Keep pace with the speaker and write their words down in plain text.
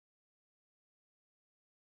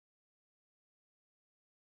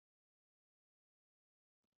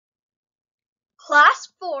Class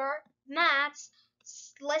 4 Maths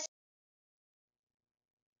Lesson.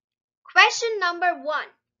 Question number 1.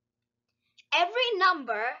 Every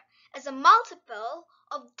number is a multiple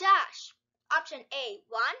of dash. Option A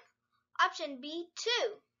 1, option B 2.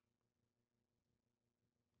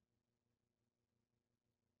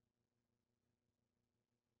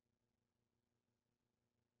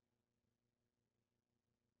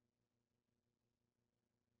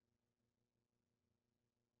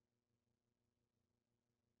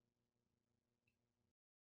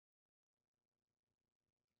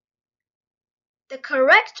 The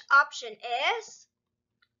correct option is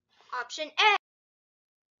option A.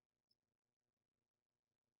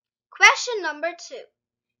 Question number 2.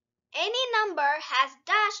 Any number has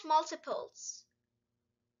dash multiples.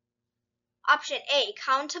 Option A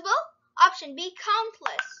countable, option B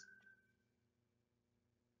countless.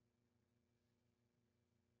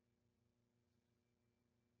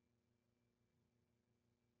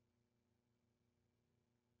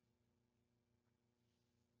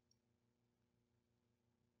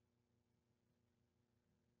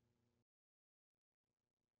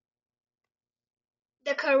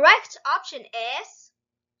 The correct option is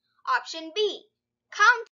option B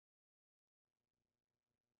count.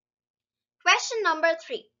 Question number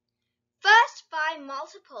 3. First 5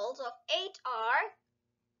 multiples of 8 are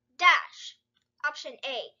dash. Option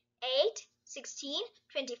A 8, 16,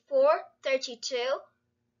 24, 32,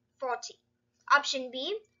 40. Option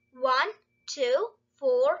B 1, 2,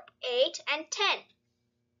 4, 8 and 10.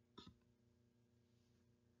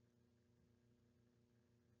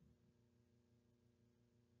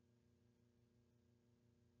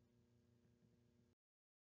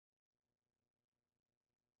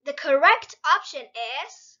 The correct option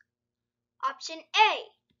is option A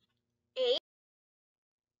 8.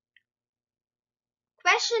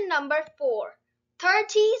 Question number 4.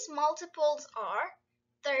 30's multiples are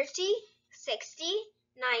 30, 60,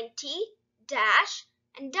 90, dash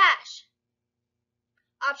and dash.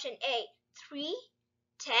 Option A 3,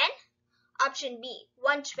 10. Option B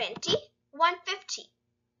 120, 150.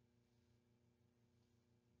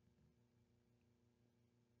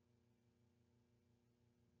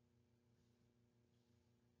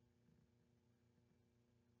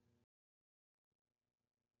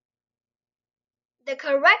 The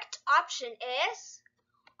correct option is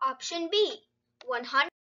option B 100.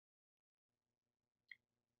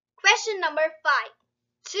 Question number 5.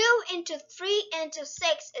 2 into 3 into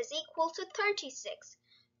 6 is equal to 36.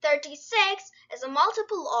 36 is a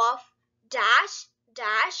multiple of dash,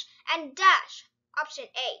 dash and dash. Option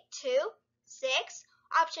A 2, 6.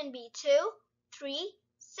 Option B 2, 3,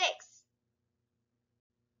 6.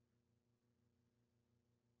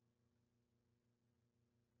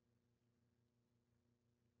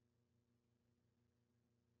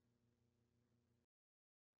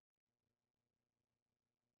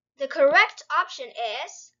 The correct option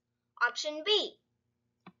is option B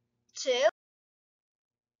 2.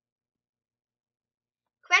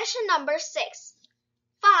 Question number 6.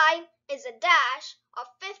 5 is a dash of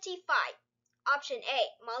 55. Option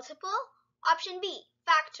A multiple, option B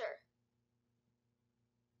factor.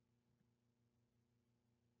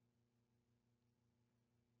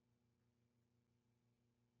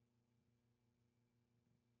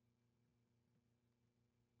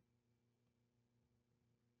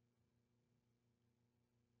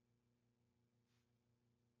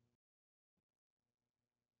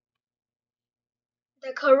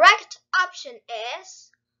 The correct option is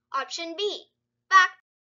option B factor.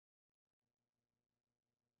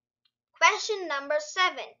 Question number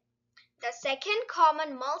 7. The second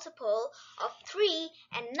common multiple of 3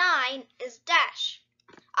 and 9 is dash.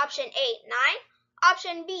 Option A 9,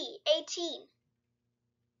 option B 18.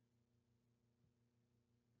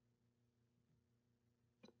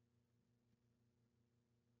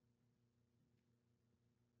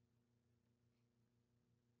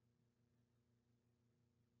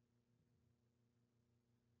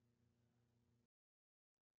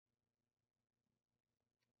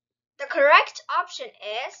 The correct option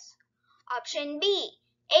is option B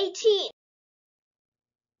 18.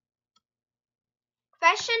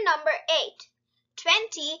 Question number 8.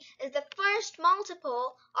 20 is the first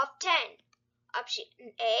multiple of 10. Option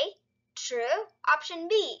A true, option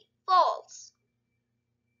B false.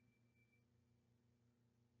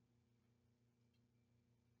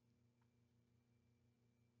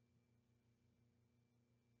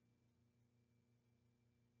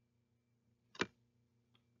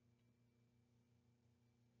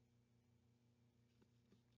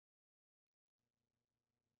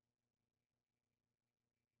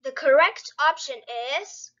 The correct option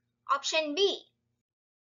is option B.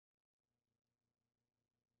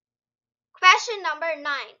 Question number 9.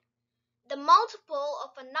 The multiple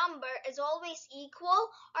of a number is always equal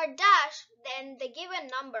or dash than the given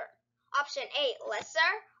number. Option A, lesser.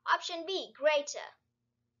 Option B, greater.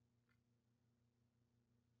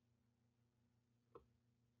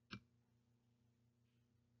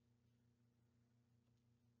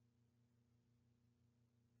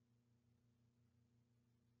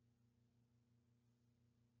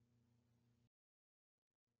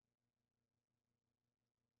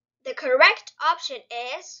 The correct option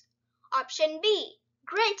is option B,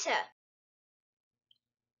 greater.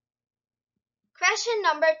 Question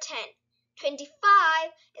number 10.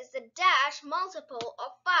 25 is the dash multiple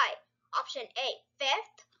of 5. Option A,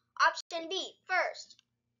 fifth. Option B, first.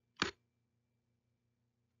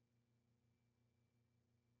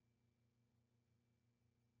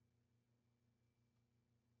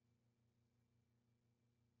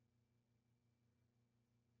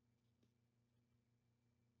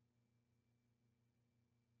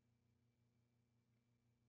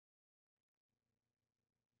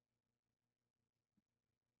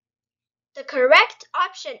 The correct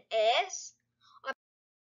option is,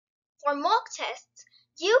 for mock tests,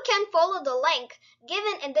 you can follow the link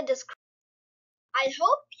given in the description. I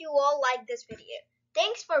hope you all like this video.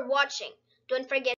 Thanks for watching. Don't forget